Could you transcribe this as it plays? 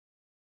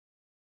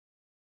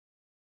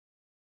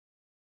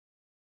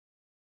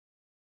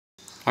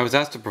I was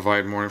asked to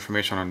provide more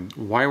information on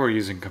why we're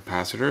using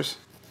capacitors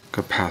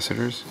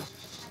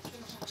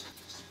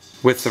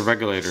with the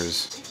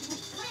regulators.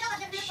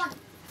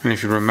 And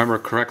if you remember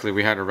correctly,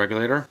 we had a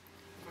regulator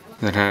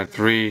that had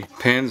 3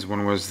 pins.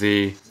 One was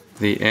the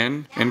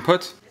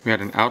input, we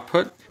had an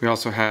output, we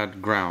also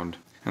had ground.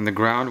 And the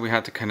ground, we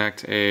had to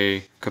connect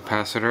a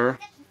capacitor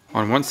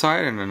on one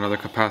side and another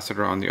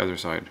capacitor on the other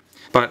side.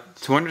 But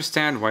to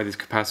understand why these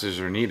capacitors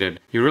are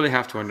needed, you really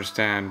have to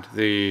understand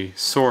the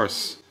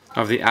source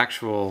of the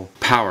actual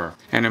power.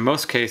 And in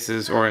most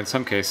cases, or in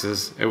some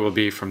cases, it will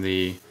be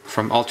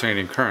from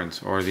alternating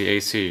current, or the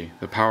AC,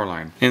 the power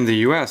line. In the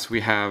US,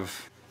 we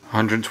have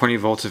 120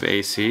 volts of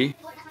AC,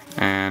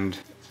 and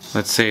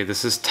let's say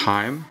this is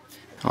time.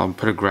 I'll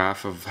put a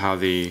graph of how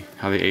the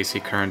AC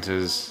current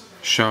is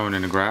shown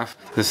in a graph.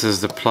 This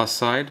is the plus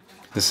side,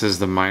 this is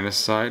the minus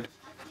side.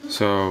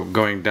 So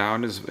going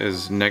down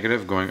is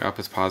negative, going up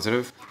is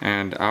positive,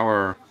 and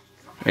our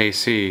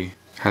AC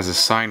has a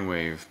sine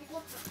wave.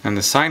 And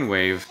the sine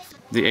wave,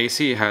 the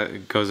AC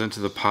goes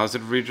into the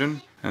positive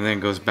region, and then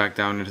goes back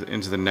down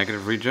into the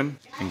negative region,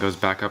 and goes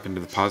back up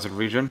into the positive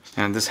region.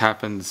 And this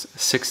happens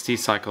 60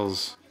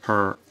 cycles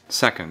per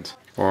second,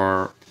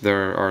 or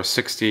there are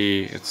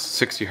 60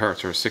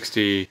 hertz, or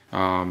 60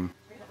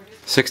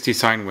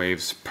 sine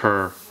waves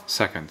per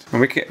second.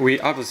 And we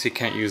obviously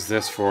can't use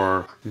this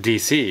for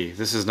DC.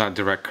 This is not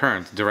direct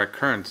current. Direct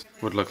current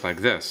would look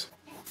like this.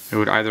 It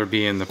would either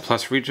be in the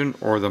plus region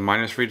or the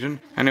minus region,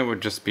 and it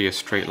would just be a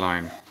straight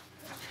line.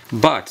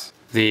 But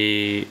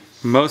the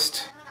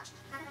most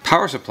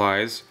power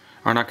supplies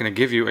are not going to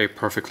give you a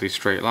perfectly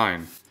straight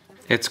line.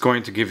 It's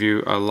going to give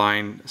you a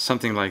line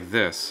something like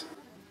this,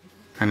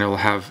 and it will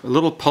have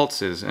little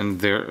pulses, and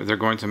they're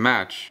going to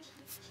match,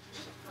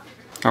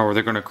 or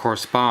they're going to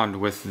correspond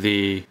with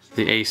the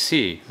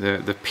AC,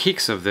 the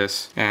peaks of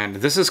this. And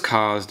this is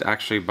caused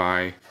actually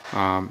by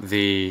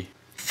the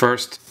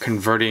first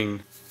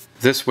converting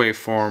this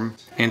waveform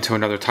into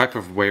another type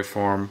of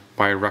waveform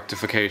by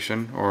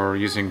rectification, or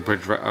using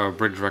Bridge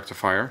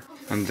Rectifier,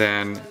 and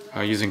then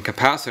using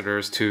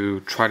capacitors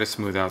to try to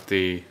smooth out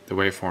the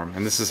waveform.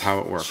 And this is how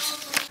it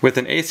works. With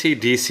an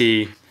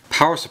AC-DC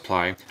power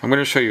supply, I'm going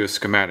to show you a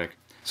schematic.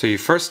 So you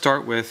first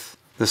start with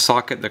the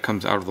socket that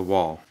comes out of the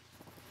wall.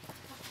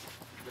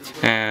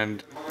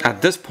 And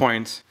at this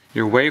point,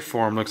 your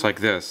waveform looks like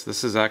this.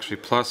 This is actually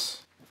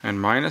plus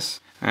and minus,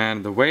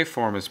 and the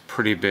waveform is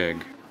pretty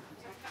big.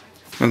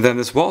 And then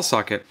this wall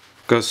socket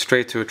goes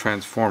straight to a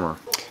transformer.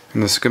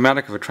 And the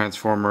schematic of a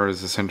transformer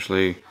is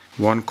essentially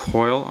one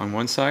coil on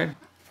one side,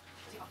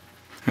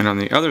 and on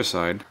the other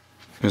side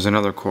there's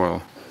another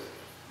coil.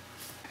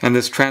 And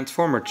this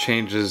transformer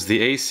changes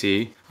the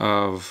AC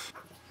of,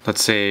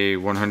 let's say,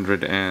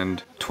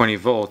 120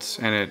 volts,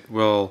 and it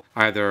will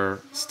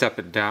either step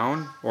it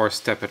down or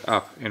step it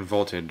up in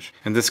voltage.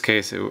 In this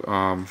case,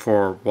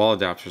 for wall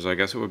adapters, I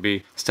guess it would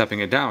be stepping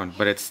it down,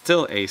 but it's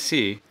still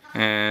AC,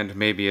 and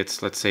maybe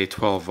it's, let's say,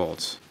 12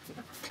 volts.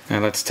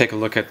 And let's take a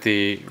look at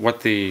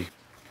what the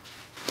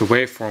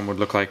waveform would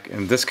look like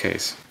in this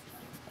case.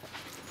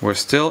 We're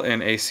still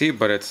in AC,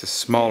 but it's a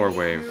smaller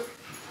wave.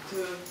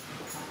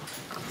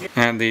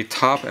 And the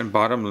top and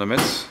bottom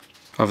limits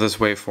of this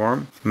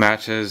waveform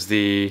matches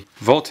the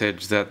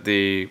voltage that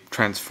the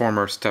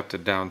transformer stepped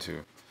it down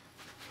to.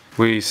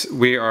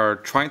 We are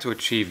trying to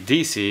achieve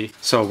DC,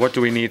 so what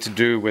do we need to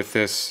do with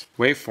this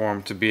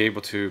waveform to be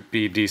able to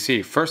be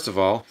DC? First of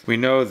all, we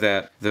know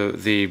that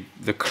the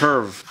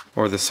curve,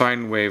 or the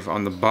sine wave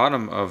on the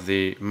bottom of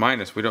the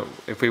minus,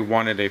 if we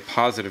wanted a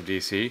positive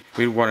DC,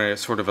 we'd want to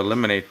sort of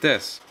eliminate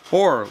this,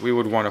 or we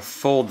would want to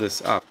fold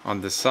this up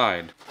on this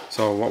side.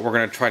 So what we're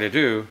going to try to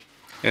do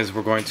is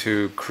we're going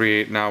to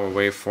create now a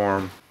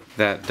waveform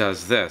that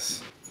does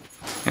this,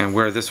 and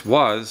where this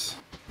was,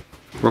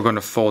 we're going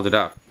to fold it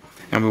up.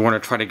 And we want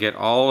to try to get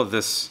all of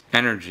this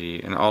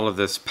energy and all of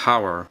this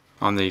power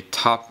on the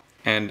top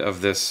end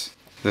of this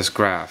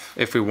graph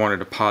if we wanted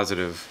a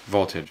positive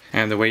voltage.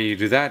 And the way you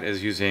do that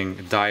is using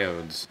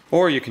diodes,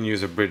 or you can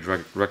use a bridge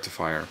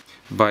rectifier.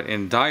 But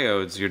in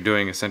diodes, you're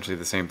doing essentially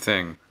the same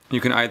thing.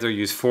 You can either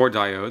use 4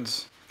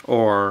 diodes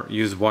or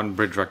use 1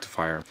 bridge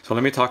rectifier. So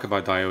let me talk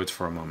about diodes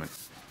for a moment.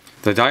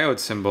 The diode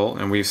symbol,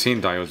 and we've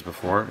seen diodes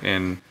before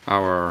in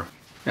our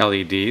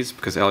LEDs,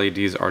 because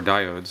LEDs are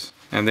diodes,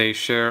 and they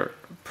share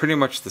pretty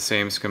much the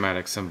same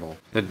schematic symbol.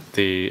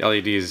 The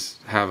LEDs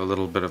have a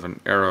little bit of an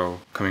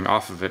arrow coming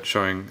off of it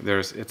showing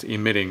it's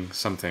emitting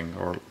something,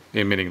 or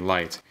emitting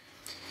light.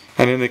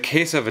 And in the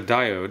case of a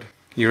diode,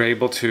 you're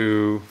able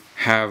to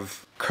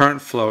have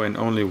current flow in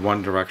only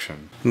one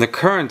direction. And the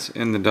current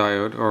in the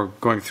diode, or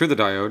going through the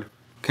diode,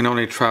 can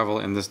only travel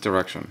in this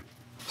direction.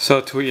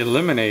 So to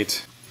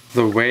eliminate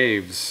the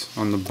waves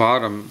on the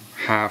bottom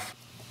half,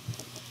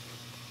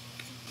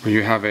 where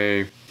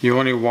you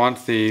only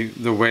want the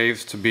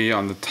waves to be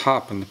on the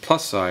top, on the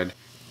plus side.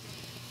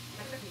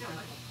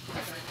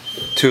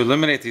 To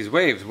eliminate these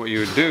waves, what you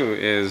would do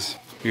is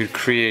you'd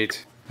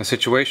create a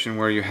situation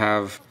where you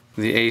have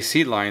the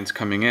AC lines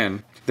coming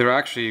in.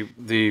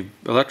 The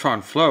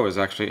electron flow is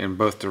actually in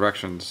both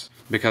directions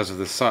because of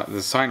the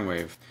sine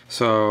wave.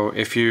 So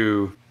if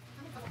you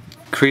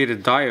create a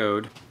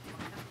diode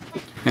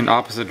in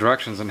opposite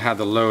directions and had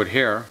the load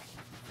here,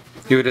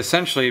 you would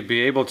essentially be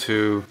able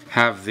to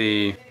have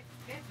the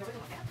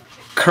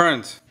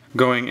current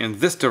going in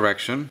this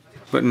direction,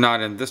 but not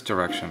in this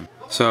direction.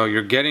 So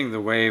you're getting the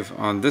wave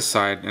on this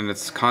side, and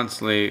it's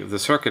constantly, the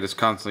circuit is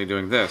constantly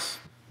doing this.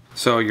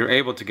 So you're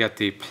able to get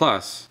the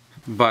plus,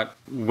 but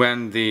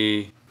when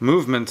the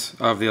movement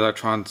of the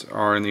electrons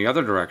are in the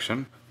other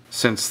direction,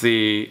 since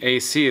the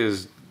AC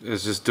is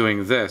just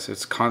doing this,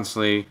 it's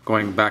constantly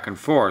going back and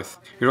forth,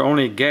 you're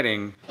only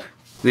getting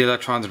the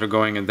electrons that are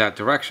going in that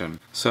direction.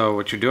 So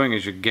what you're doing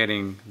is you're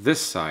getting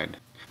this side.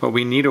 But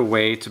we need a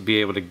way to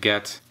be able to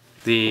get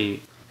the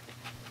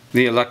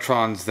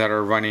electrons that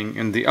are running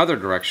in the other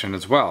direction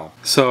as well.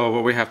 So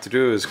what we have to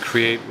do is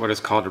create what is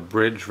called a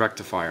bridge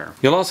rectifier.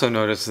 You'll also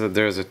notice that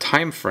there's a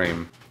time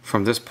frame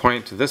from this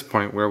point to this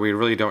point where we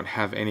really don't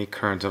have any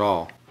current at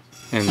all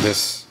in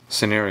this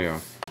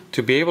scenario.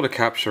 To be able to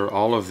capture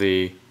all of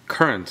the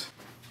current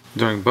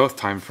during both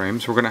time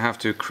frames, we're going to have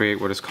to create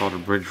what is called a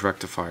bridge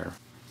rectifier.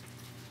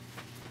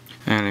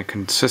 And it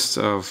consists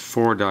of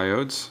 4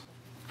 diodes.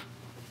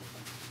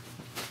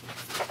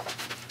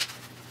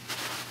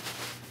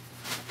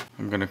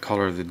 I'm going to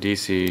color the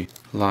DC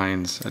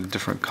lines a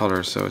different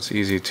color so it's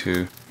easy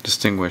to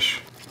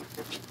distinguish.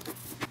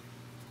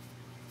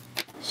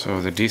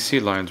 So the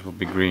DC lines will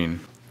be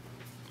green.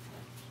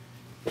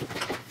 And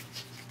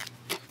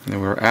then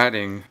we're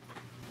adding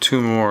 2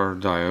 more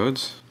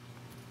diodes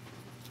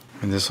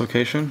in this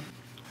location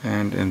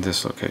and in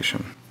this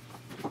location.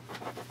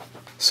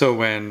 So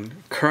when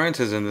current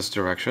is in this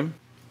direction,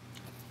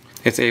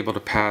 it's able to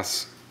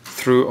pass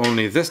through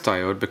only this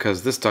diode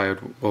because this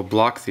diode will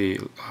block the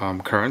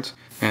current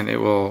and it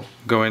will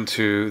go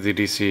into the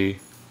DC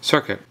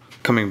circuit.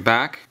 Coming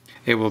back,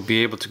 it will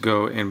be able to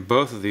go in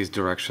both of these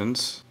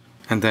directions,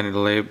 and then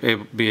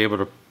it'll be able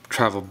to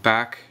travel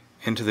back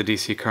into the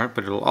DC current,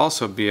 but it'll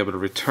also be able to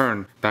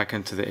return back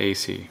into the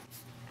AC.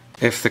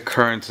 If the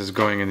current is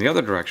going in the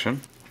other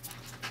direction,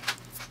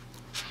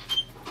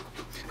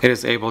 it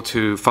is able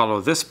to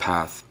follow this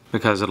path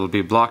because it'll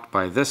be blocked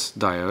by this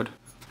diode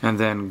and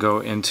then go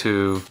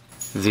into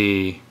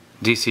the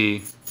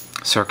DC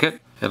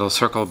circuit. It'll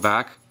circle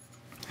back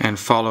and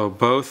follow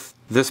both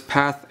this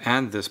path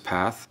and this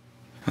path.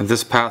 And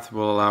this path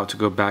will allow it to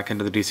go back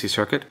into the DC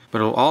circuit,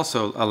 but it'll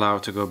also allow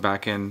it to go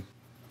back in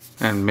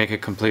and make a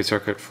complete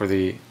circuit for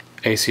the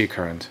AC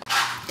current.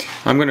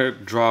 I'm going to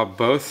draw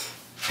both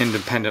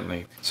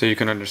independently so you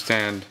can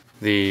understand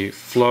the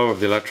flow of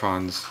the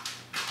electrons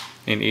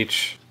in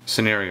each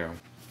scenario.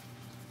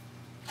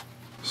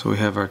 So we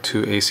have our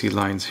 2 AC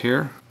lines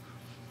here.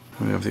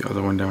 We have the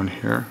other one down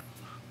here.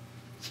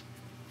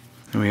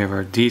 And we have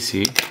our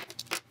DC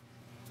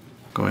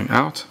going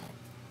out.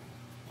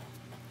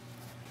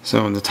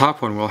 So in the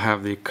top one we'll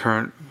have the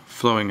current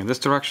flowing in this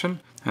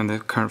direction and the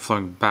current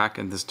flowing back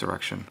in this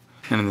direction.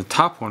 And in the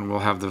top one we'll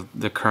have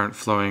the current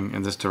flowing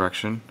in this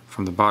direction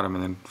from the bottom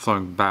and then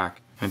flowing back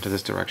into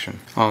this direction.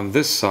 On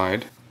this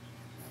side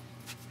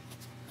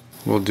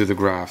we'll do the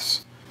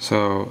graphs.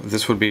 So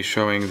this would be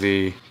showing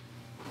the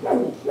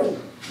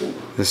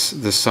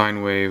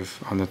sine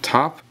wave on the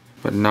top,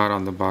 but not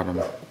on the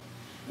bottom.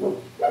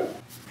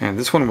 And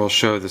this one will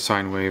show the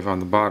sine wave on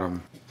the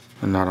bottom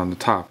and not on the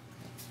top.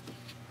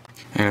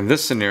 And in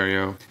this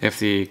scenario, if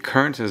the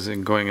current is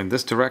going in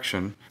this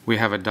direction, we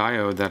have a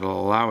diode that will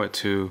allow it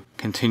to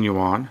continue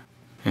on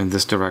in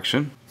this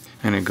direction,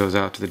 and it goes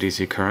out to the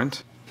DC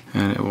current,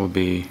 and it will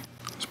be,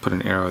 let's put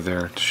an arrow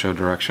there to show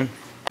direction.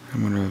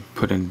 I'm going to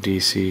put in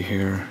DC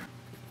here.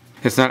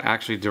 It's not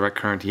actually direct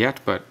current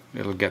yet, but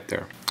it'll get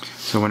there.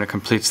 So when it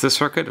completes this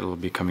circuit, it'll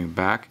be coming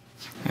back,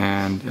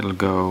 and it'll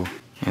go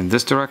in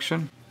this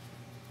direction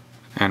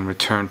and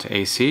return to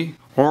AC,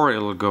 or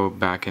it'll go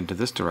back into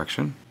this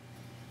direction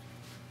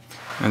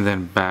and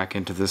then back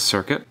into this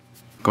circuit,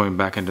 going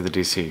back into the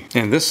DC.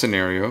 In this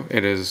scenario,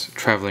 it is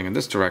traveling in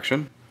this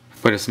direction,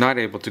 but it's not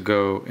able to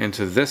go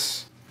into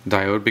this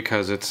diode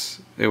because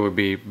it would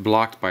be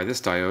blocked by this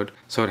diode,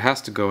 so it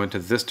has to go into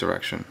this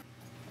direction.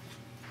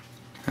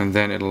 And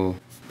then it'll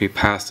be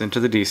passed into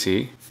the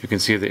DC. You can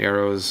see the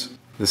arrows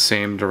the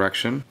same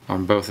direction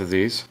on both of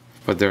these,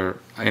 but they're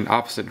in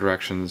opposite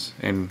directions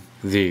in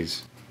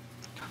these.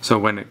 So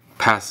when it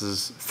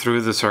passes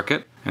through the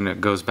circuit and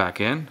it goes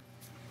back in,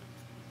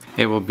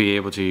 it will be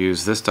able to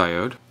use this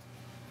diode,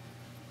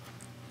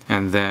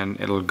 and then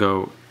it'll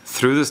go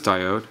through this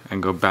diode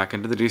and go back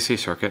into the DC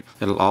circuit.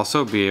 It'll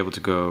also be able to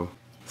go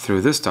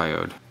through this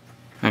diode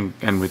and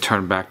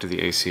return back to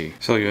the AC.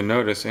 So you'll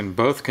notice in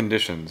both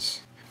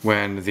conditions,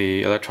 when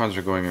the electrons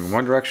are going in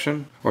one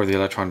direction or the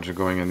electrons are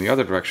going in the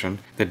other direction,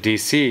 the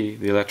DC,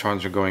 the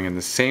electrons are going in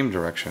the same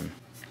direction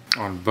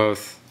on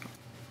both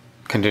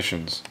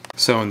conditions.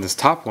 So in this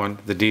top one,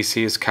 the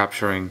DC is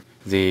capturing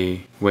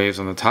the waves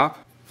on the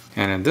top,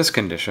 and in this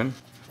condition,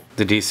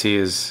 the DC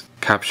is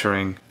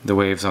capturing the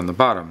waves on the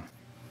bottom.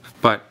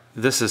 But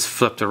this is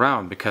flipped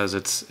around because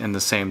it's in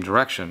the same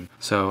direction.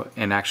 So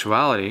in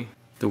actuality,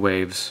 the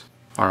waves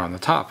are on the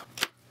top.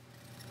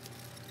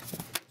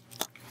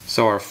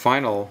 So our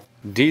final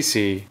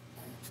DC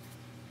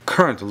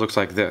current looks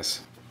like this.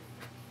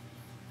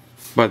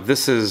 But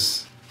this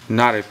is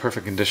not a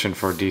perfect condition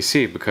for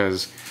DC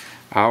because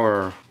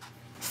our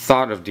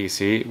thought of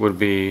DC would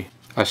be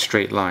a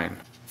straight line.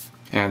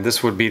 And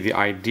this would be the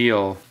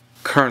ideal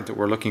current that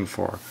we're looking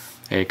for.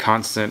 A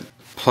constant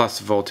plus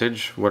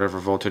voltage, whatever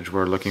voltage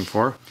we're looking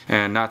for,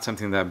 and not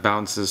something that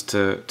bounces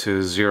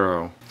to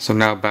 0. So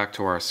now back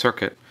to our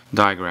circuit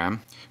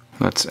diagram.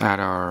 Let's add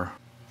our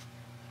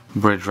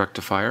bridge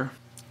rectifier.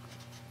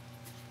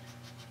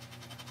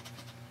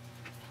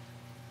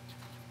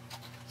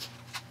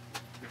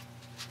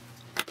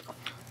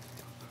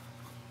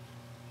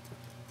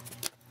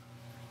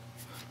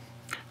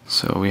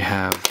 So we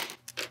have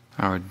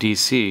our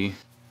DC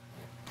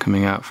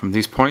coming out from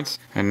these points,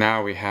 and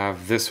now we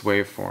have this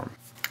waveform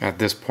at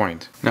this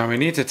point. Now we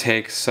need to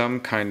take some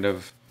kind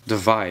of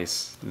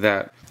device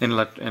that in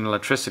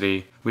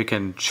electricity we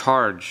can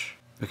charge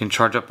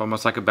up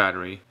almost like a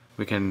battery.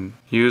 We can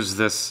use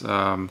this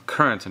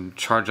current and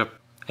charge up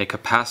a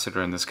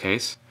capacitor in this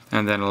case,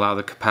 and then allow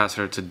the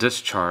capacitor to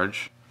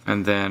discharge,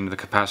 and then the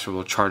capacitor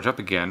will charge up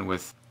again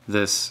with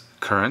this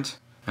current,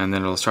 and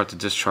then it'll start to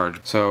discharge.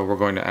 So we're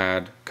going to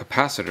add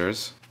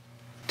capacitors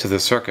to the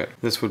circuit.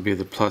 This would be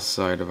the plus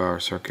side of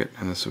our circuit,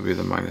 and this would be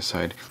the minus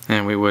side.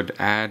 And we would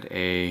add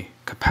a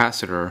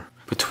capacitor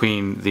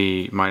between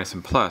the minus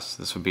and plus.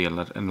 This would be an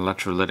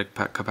electrolytic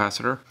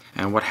capacitor.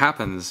 And what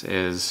happens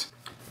is,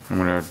 I'm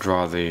going to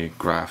draw the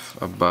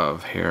graph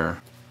above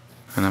here,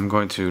 and I'm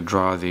going to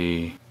draw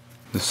the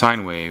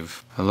sine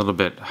wave a little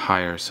bit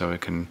higher so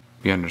it can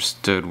be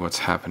understood what's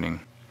happening.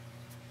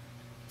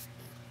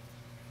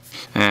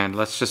 And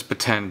let's just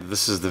pretend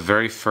this is the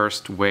very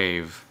first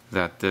wave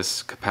that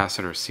this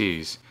capacitor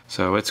sees.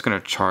 So it's going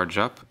to charge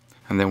up,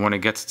 and then when it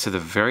gets to the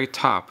very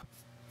top,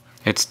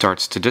 it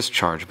starts to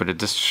discharge, but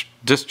it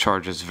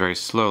discharges very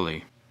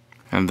slowly.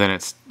 And then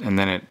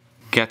it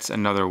gets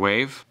another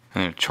wave,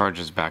 and it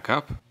charges back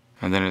up,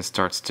 and then it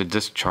starts to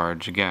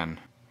discharge again.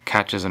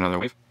 Catches another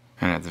wave,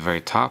 and at the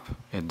very top,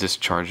 it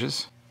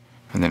discharges,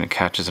 and then it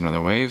catches another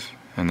wave,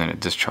 and then it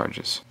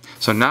discharges.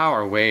 So now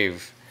our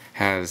wave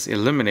has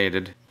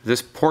eliminated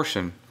this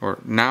portion, or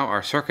now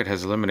our circuit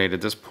has eliminated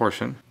this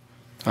portion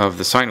of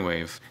the sine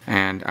wave,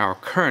 and our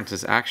current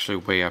is actually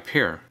way up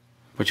here.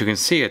 But you can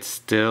see it's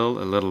still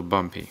a little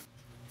bumpy.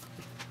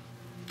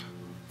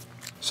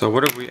 So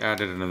what if we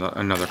added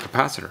another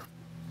capacitor?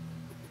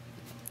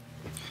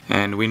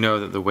 And we know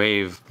that the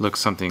wave looks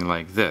something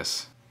like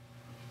this.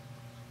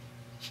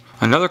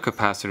 Another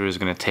capacitor is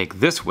going to take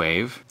this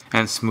wave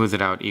and smooth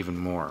it out even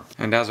more.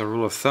 And as a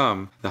rule of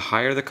thumb, the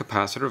higher the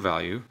capacitor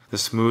value, the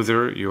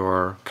smoother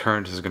your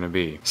current is going to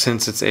be,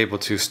 since it's able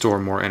to store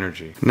more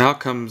energy. Now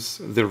comes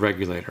the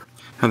regulator.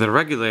 Now the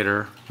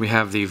regulator, we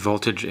have the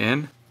voltage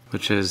in,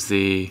 which is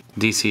the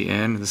DC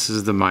in, this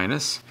is the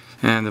minus,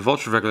 and the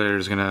voltage regulator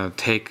is going to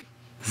take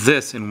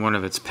this in one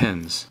of its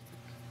pins.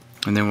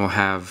 And then we'll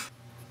have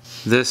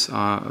this,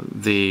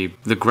 the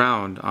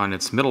ground on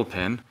its middle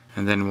pin,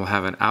 and then we'll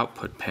have an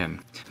output pin.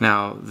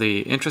 Now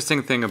the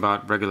interesting thing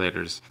about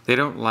regulators, they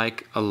don't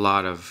like a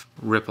lot of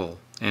ripple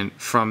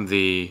from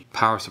the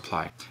power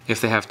supply. If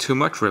they have too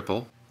much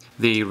ripple,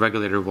 the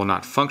regulator will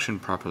not function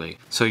properly.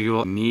 So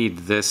you'll need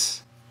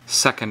this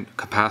second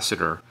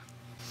capacitor,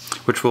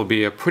 which will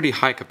be a pretty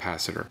high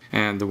capacitor,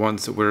 and the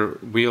ones that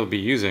we'll be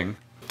using,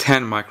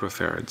 10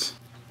 microfarads.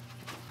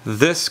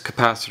 This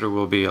capacitor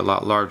will be a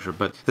lot larger,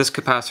 but this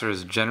capacitor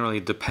is generally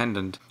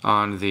dependent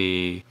on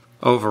the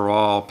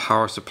overall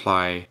power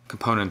supply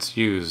components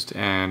used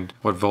and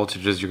what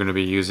voltages you're going to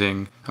be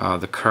using,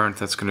 the current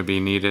that's going to be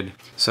needed.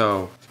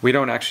 So we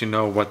don't actually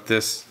know what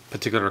this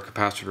particular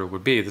capacitor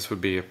would be. This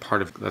would be a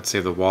part of, let's say,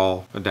 the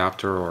wall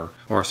adapter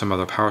or some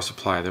other power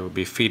supply that would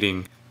be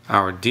feeding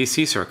our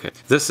DC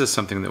circuit. This is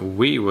something that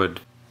we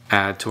would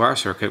add to our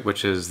circuit,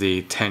 which is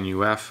the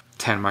 10 UF,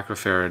 10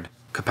 microfarad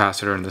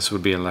capacitor, and this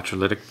would be an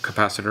electrolytic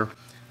capacitor.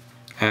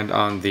 And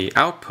on the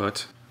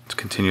output, to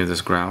continue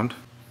this ground,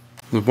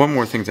 one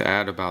more thing to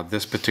add about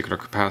this particular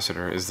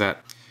capacitor is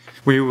that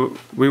we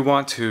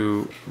want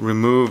to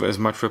remove as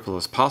much ripple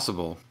as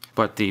possible,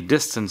 but the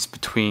distance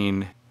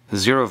between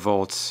 0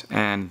 volts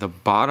and the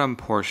bottom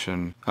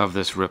portion of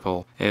this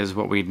ripple is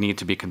what we need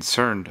to be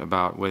concerned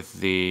about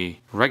with the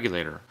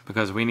regulator,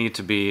 because we need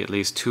to be at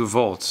least 2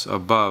 volts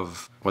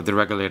above what the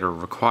regulator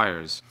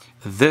requires.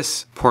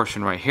 This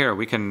portion right here,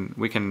 we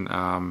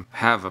can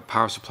have a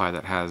power supply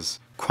that has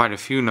quite a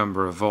few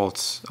number of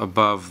volts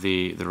above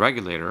the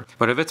regulator,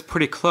 but if it's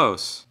pretty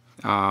close,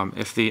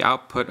 if the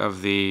output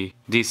of the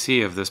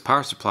DC of this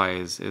power supply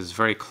is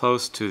very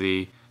close to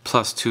the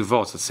plus 2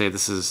 volts, let's say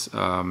this is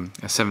a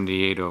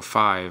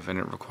 7805 and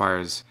it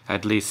requires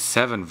at least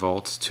 7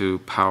 volts to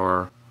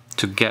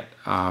get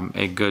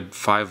a good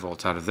 5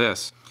 volts out of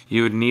this,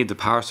 you would need the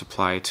power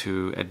supply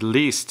to at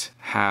least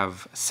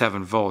have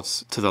 7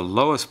 volts to the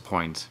lowest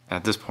point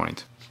at this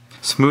point.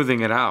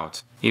 Smoothing it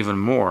out even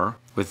more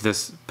with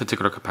this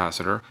particular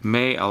capacitor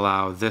may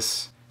allow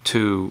this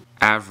to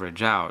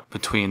average out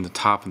between the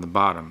top and the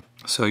bottom.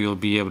 So you'll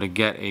be able to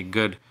get a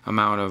good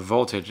amount of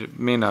voltage. It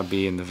may not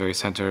be in the very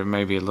center, it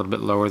may be a little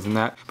bit lower than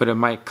that, but it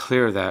might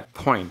clear that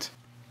point.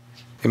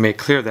 It may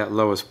clear that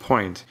lowest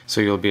point, so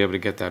you'll be able to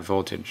get that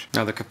voltage.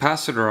 Now the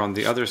capacitor on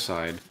the other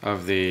side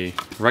of the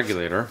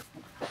regulator,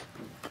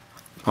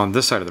 on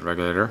this side of the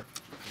regulator,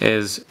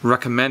 is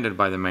recommended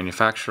by the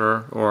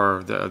manufacturer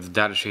or the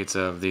data sheets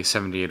of the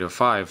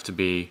 7805 to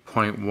be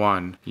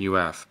 0.1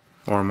 UF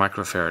or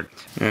microfarad.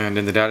 And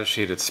in the data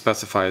sheet it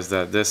specifies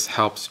that this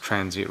helps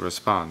transient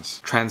response.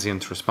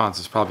 Transient response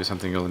is probably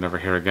something you'll never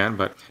hear again,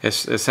 but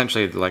it's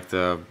essentially like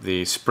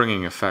the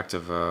springing effect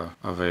of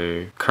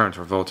a current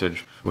or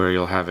voltage, where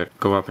you'll have it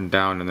go up and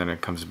down and then it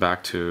comes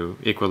back to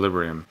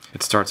equilibrium.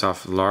 It starts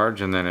off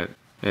large and then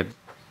it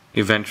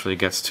eventually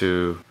gets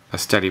to a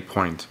steady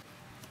point.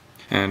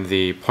 And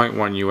the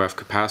 0.1 UF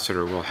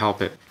capacitor will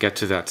help it get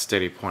to that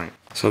steady point.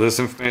 So this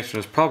information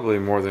is probably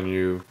more than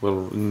you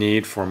will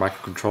need for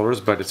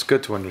microcontrollers, but it's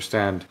good to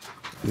understand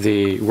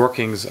the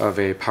workings of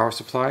a power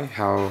supply,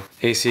 how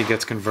AC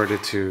gets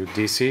converted to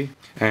DC,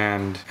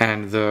 and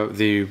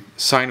the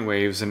sine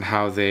waves and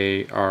how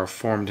they are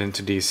formed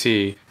into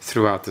DC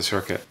throughout the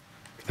circuit.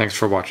 Thanks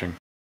for watching.